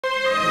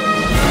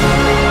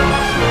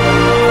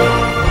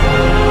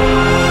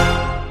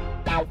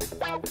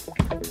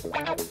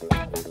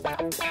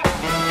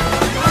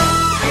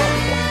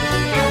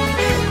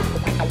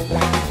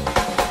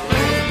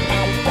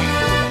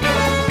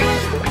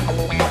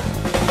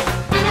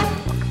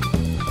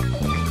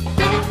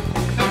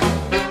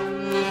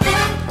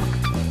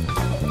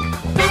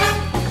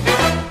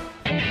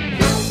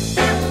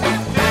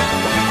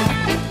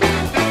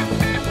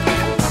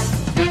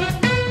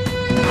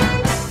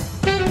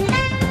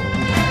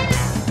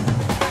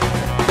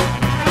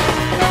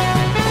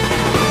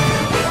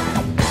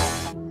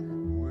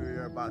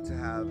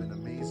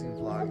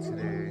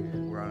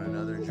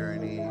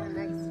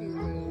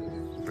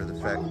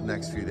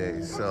next few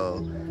days.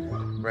 So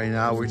right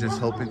now we're just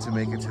hoping to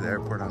make it to the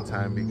airport on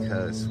time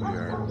because we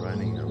are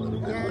running a little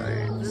bit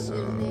late. This So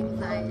is the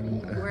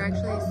anxiety. We're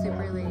actually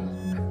super late.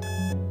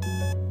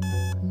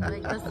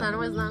 Like the sun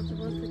was not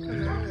supposed to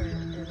come out yet,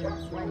 and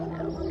it's late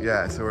now.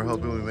 yeah, so we're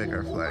hoping we make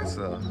our flight.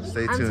 So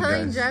stay tuned, I'm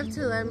telling guys. Jeff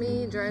to let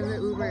me drive the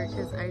Uber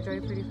because I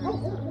drive pretty fast.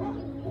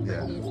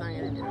 Yeah. He's not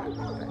gonna do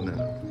it. No,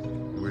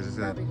 we're just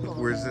gonna That'd be cool.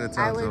 tell him to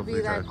I would be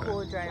hopefully that drive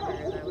cool driver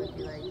that would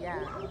be like,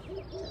 yeah,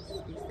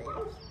 just be safe.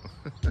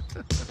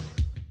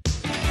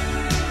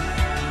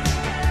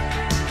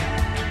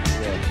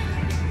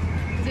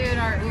 Dude,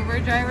 our Uber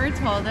driver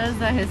told us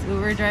that his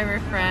Uber driver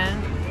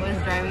friend was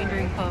driving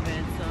during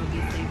COVID, so be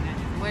safe,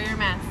 guys. Wear your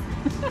mask.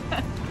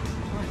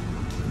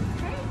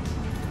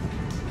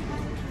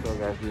 So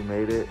guys, we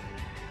made it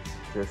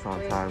just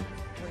on time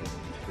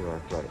to our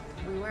flight.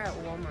 We were at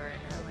Walmart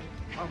at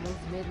like almost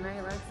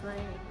midnight last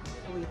night.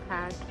 We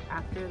packed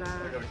after that.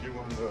 I gotta give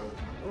him the...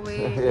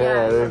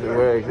 Yeah, this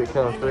works. It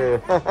comes through.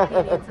 He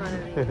needs one of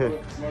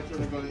these. March,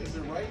 wanna go to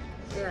the right?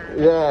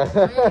 Yeah.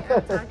 Wait,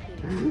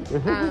 I'm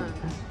talking.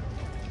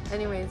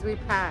 Anyways, we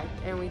packed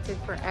and we took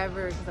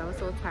forever because I was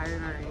so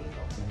tired already.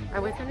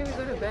 At what time did we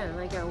go to bed?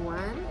 Like at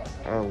 1?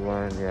 At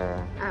 1,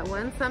 yeah. At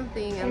 1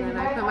 something, and then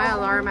I put my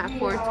alarm at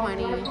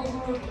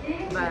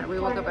 4:20, but we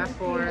woke up at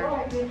 4.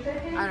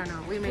 I don't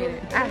know. We made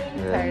it. I'm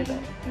tired though.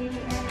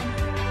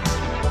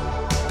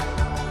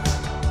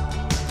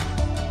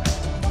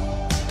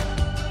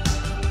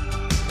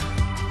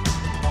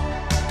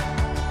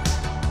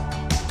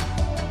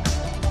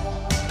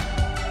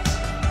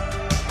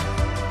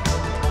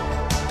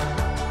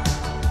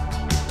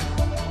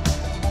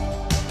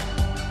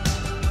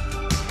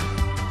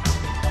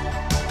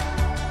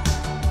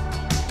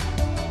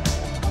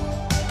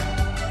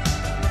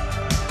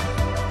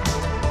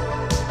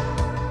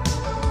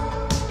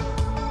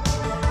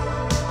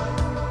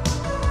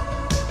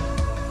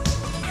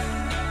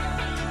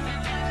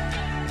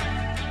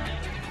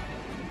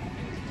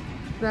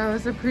 That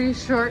was a pretty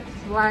short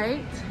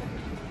flight.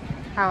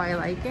 How I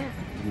like it.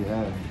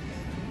 Yeah.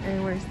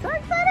 And we're so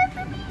excited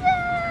to be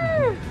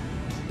here!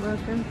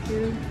 Welcome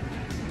to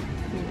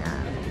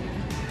Seattle.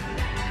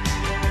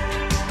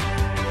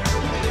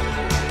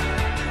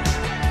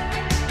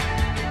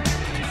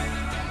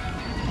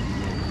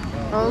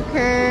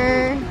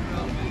 Okay.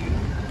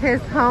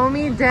 His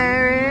homie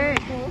Derek.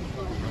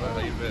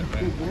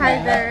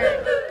 Hi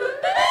Derek.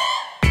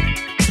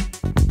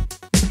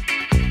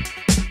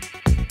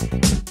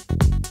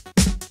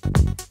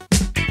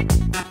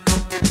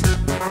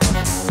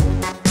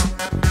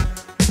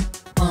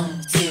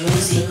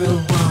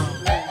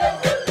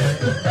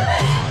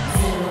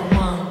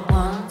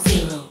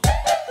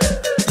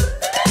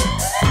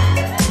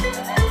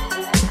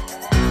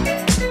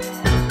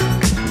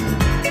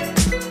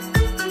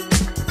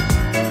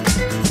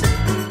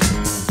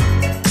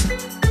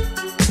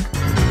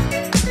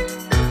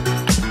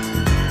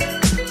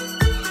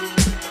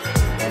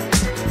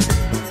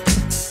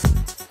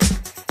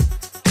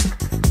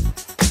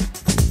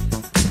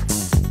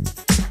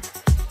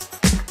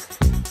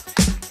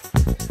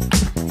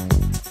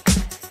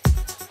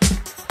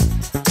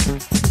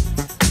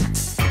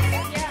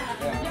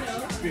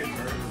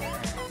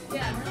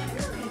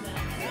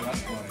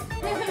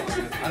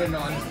 I don't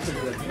know, I just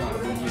figured that, you know,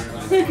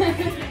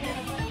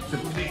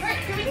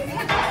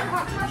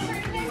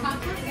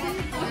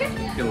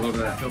 get a load of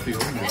that healthy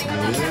oatmeal.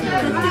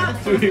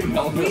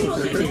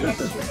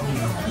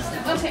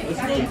 Okay.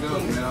 Let's go,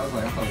 man. I was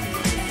like, oh.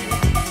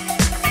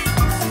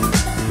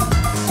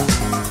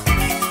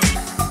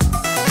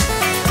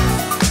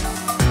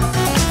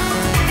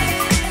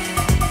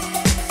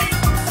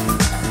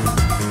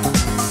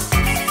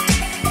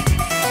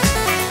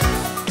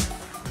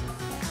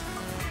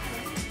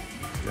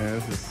 Yeah,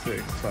 this is a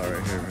sick spot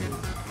right here, man.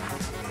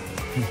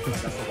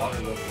 That's a lot of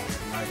love.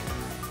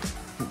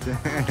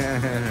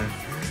 Damn.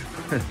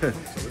 So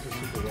this is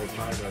super low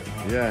tide right now.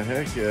 Yeah,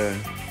 heck yeah.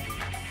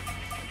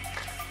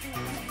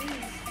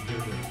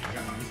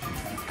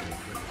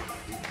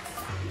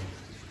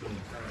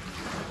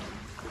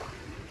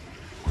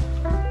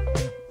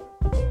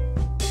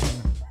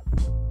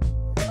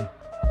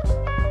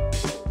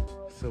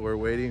 So we're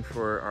waiting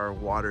for our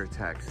water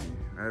taxi,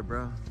 right,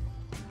 bro?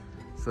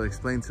 So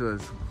explain to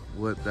us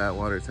what that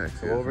water taxi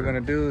is. So what we're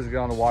gonna do is get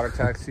on the water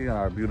taxi on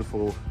our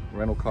beautiful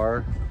rental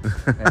car,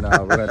 and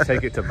we're gonna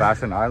take it to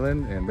Vashon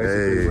Island, and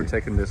basically we're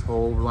taking this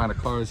whole line of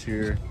cars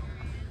here,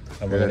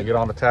 and we're gonna get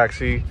on the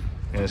taxi,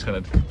 and it's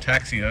gonna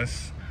taxi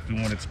us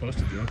doing what it's supposed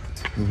to do.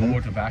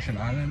 Over to Vashon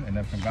Island, and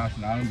then from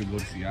Vashon Island we go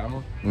to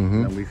Seattle,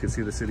 and we can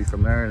see the city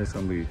from there, and it's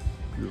gonna be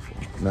beautiful.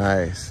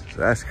 Nice. So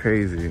that's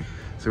crazy.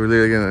 So we're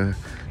literally gonna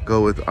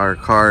go with our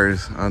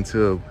cars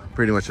onto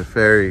pretty much a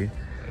ferry,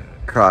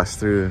 cross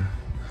through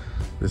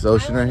this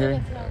ocean right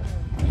here.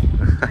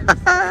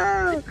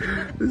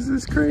 This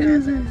is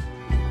crazy.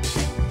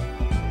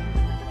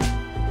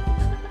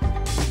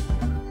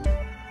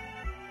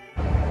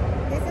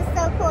 This is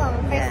so cool.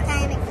 First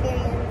time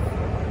experience.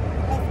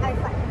 It's our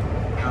fun.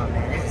 Oh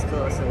man, it's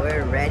cool. So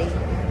we're ready.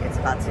 It's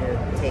about to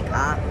take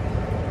off.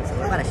 So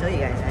we're about to show you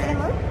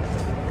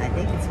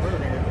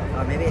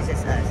maybe it's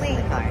just us in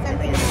the car.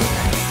 Something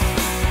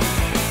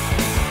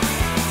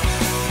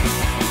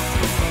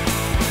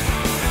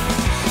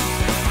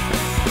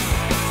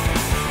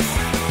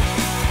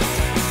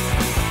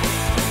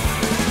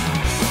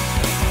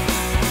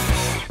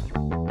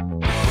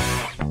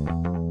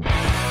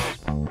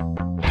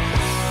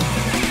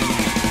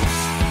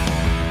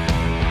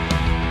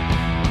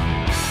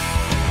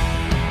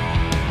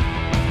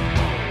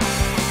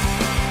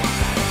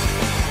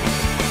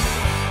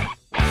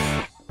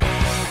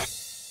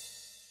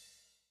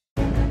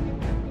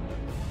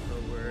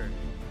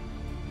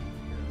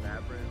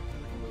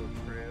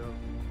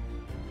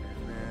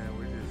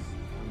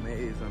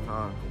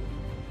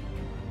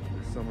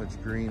There's so much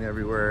green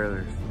everywhere.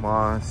 There's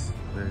moss,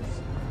 there's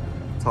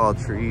tall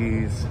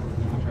trees,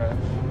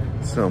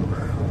 some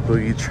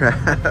boogie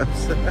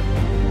traps.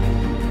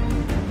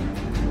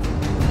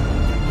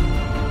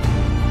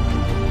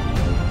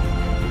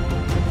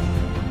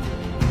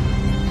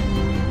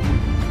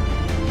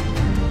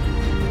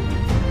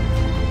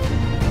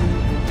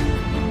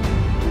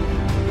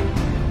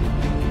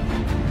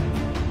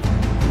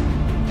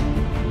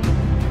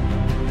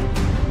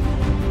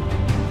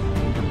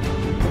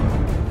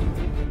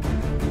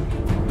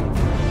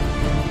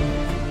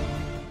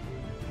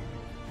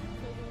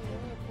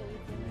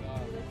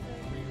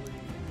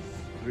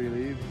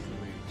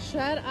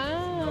 Shut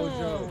up. No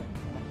joke.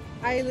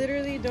 I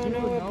literally don't know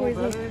what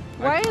poison is. better?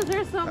 Why is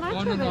there so much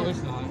Oh, no, of no, it?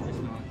 it's not. It's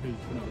not. Please,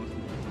 no,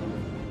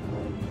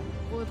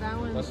 Well, that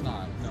one. that's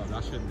not. No,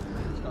 that shouldn't be.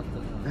 It's got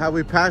the... Have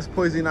we passed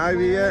poison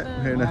ivy yet?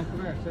 Or no?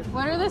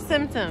 What are the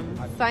symptoms?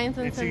 Signs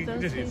and Itchy,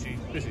 symptoms? just please? itchy.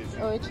 Just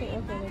itchy. Oh, itchy.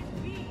 Okay,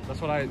 that's it.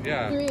 That's what I,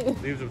 yeah. 3.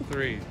 Leaves of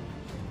 3.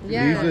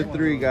 Yeah. These are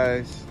 3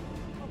 guys.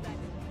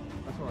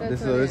 That's what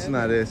That's This is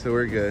not it, so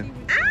we're good.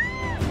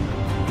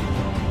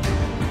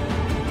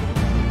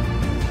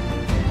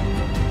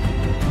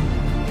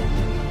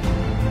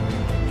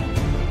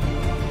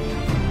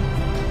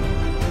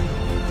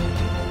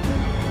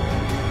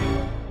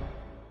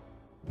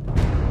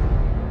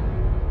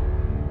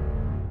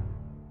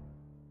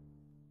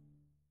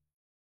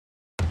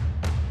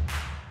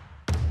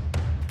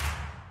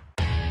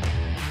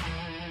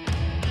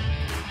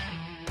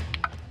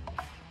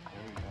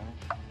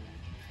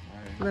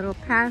 Little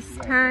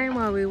pastime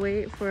while we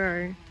wait for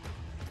our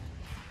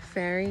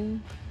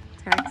ferry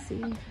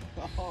taxi.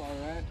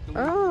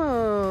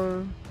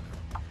 Oh,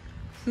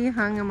 he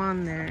hung him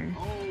on there.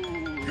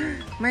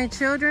 My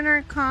children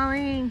are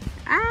calling.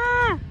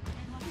 Ah!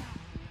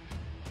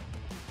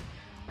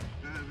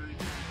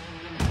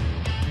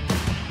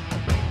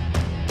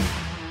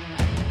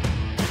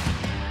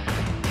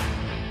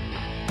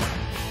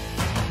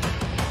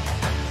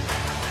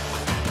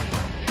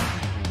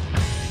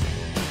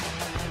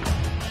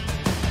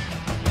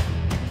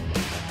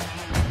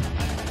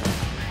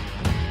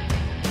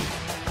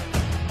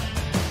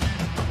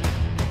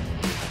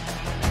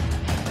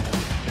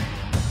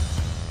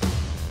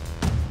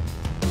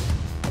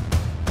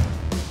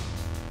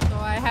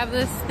 I have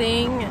this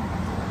thing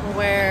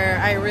where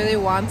I really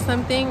want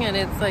something and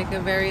it's like a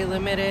very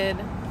limited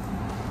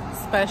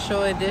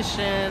special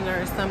edition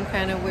or some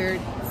kind of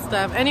weird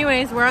stuff.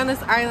 Anyways, we're on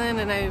this island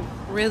and I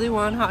really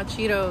want hot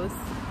Cheetos.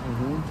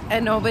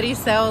 And nobody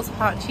sells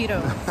hot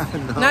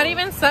Cheetos. Not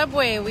even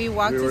Subway. We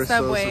walked to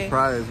Subway. We were so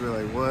surprised. We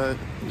were like, what?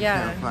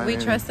 Yeah, we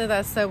trusted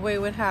that Subway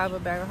would have a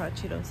bag of hot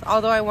Cheetos.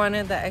 Although I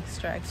wanted the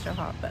extra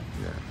hot, but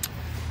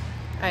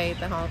I ate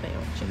the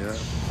jalapeno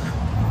chips.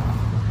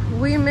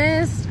 We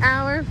missed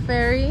our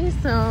ferry,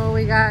 so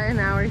we got an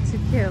hour to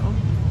kill.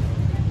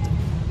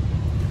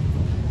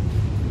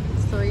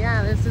 So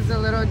yeah, this is a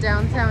little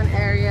downtown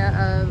area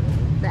of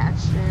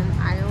Fashion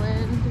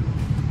Island.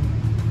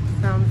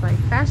 Sounds like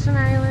Fashion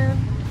Island.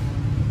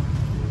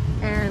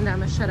 And I'm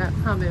gonna shut up,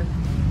 huh, babe?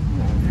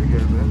 You're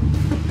good, man.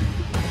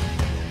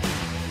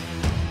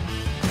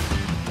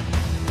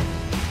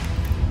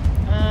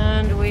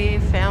 And we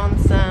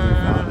found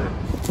some.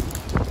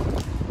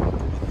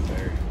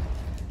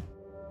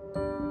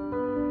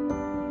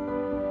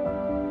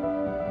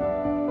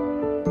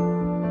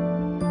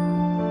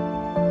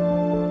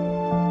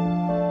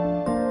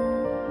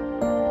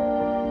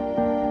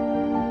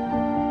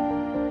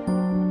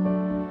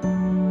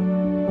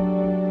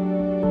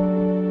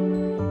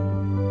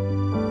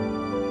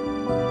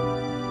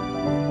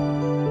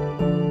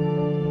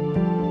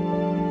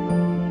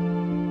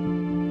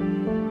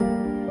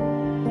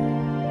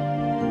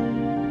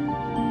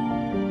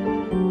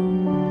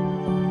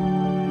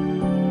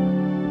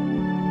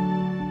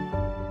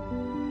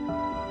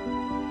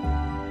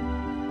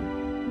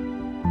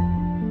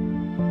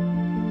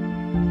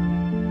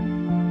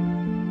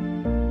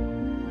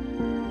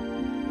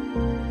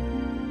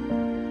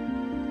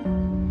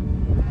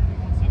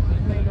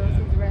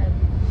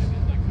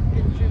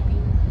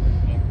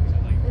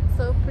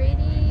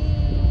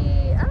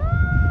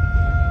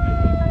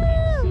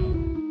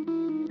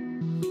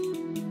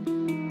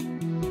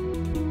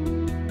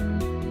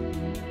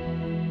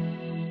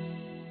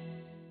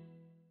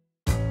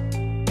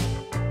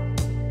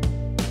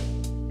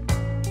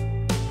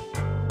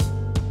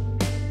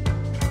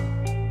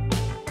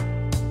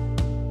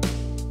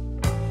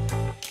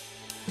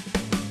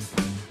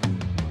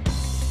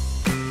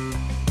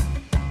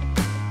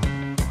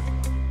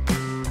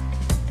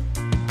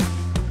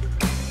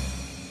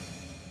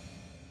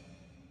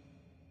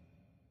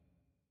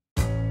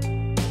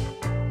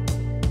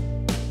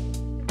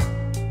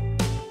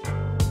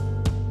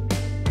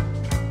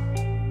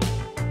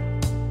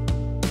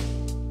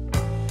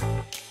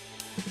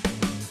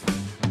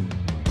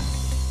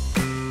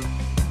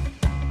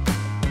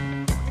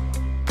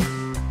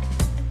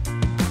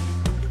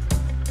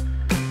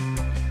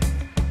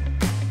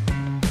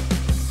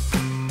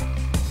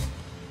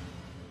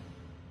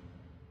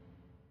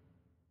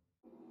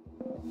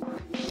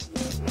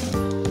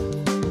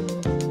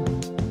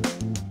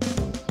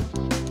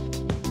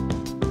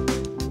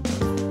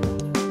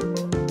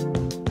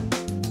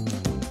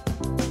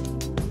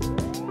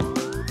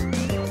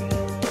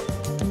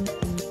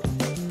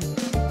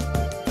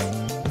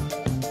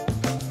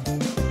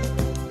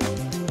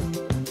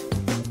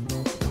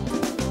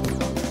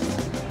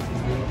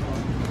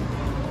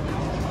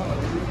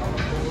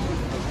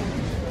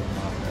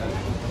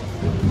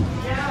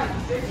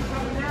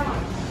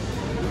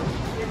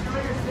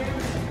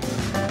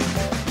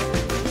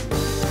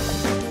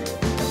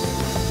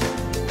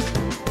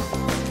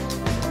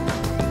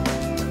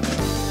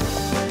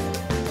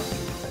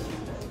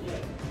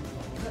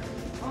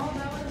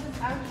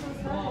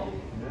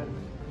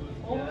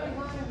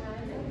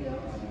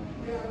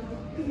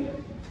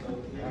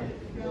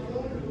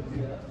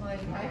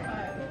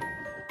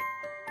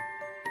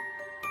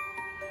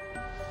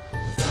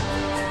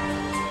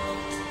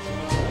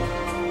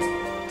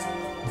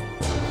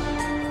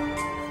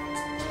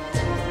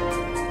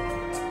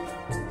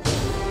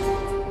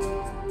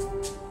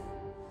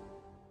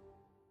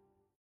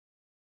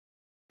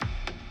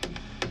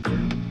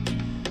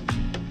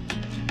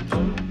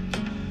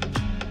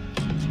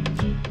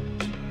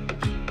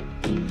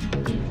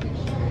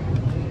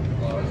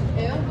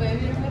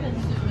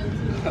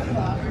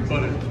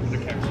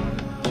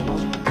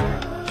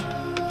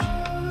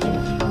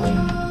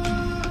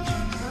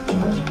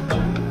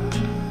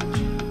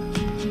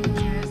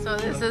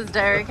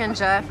 Derek and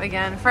Jeff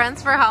again.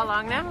 Friends for how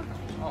long now?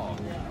 Oh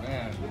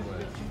man,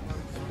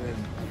 it's been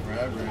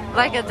forever.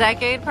 Like a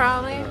decade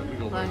probably?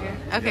 Longer.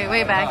 Okay,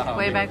 way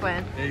back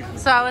when.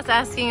 So I was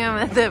asking them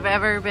if they've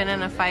ever been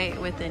in a fight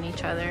within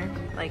each other,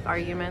 like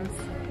arguments.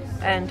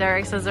 And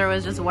Derek says there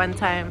was just one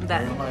time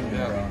that.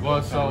 Yeah.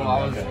 Well, so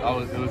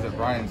it was at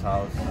Brian's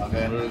house,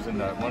 and it was in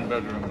that one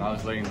bedroom, and I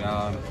was laying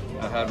down.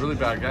 I had really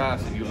bad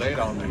gas, and you laid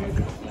on me,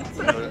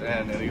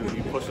 and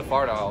he pushed the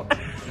fart out,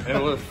 and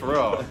it was for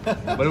real.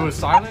 But it was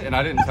silent, and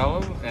I didn't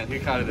tell him, and he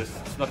kind of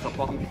just snuck up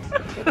on me,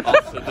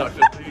 all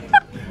seductively.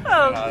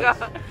 Oh God.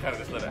 Kind of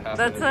just let it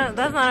happen.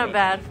 That's not a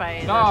bad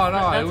fight. No,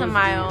 That's a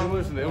mild.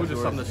 It was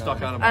just something that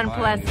stuck out of my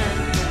unpleasant.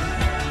 mind.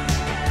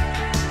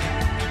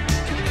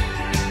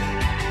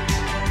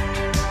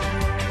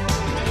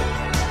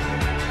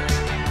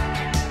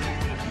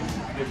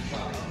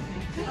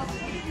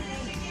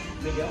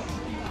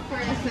 For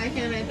a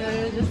second, I thought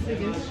it was just a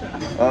good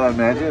shot. Oh,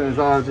 imagine it's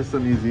all just a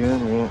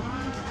museum, right?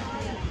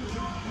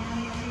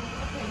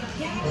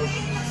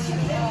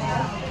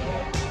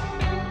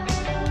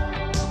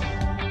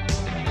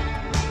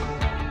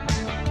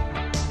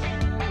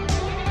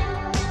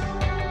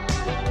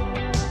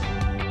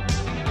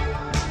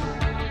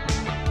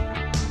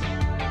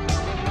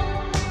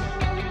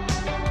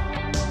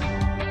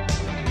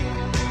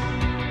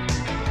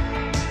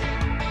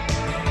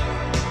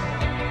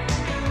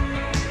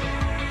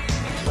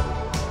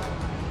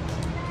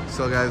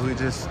 So guys, we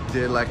just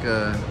did like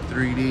a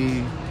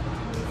 3D,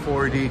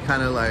 4D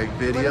kind of like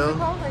video. What is it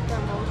called? Like the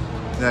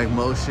motion? Like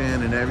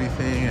motion and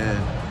everything,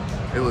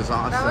 and it was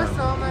awesome. That was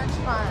so much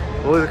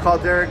fun. What was it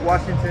called, Derek?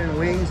 Washington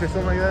Wings or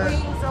something like that?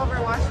 Wings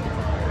over Washington.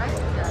 I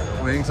think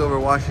that. Wings over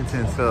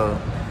Washington. So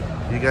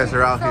you guys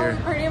are out So here.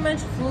 we pretty much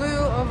flew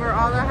over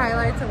all the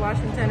highlights of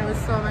Washington. It was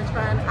so much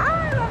fun.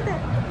 I loved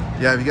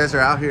it. Yeah, if you guys are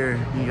out here,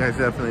 you guys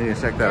definitely need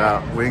to check that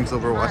out. Wings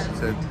over Fun.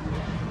 Washington.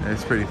 And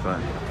it's pretty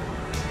fun.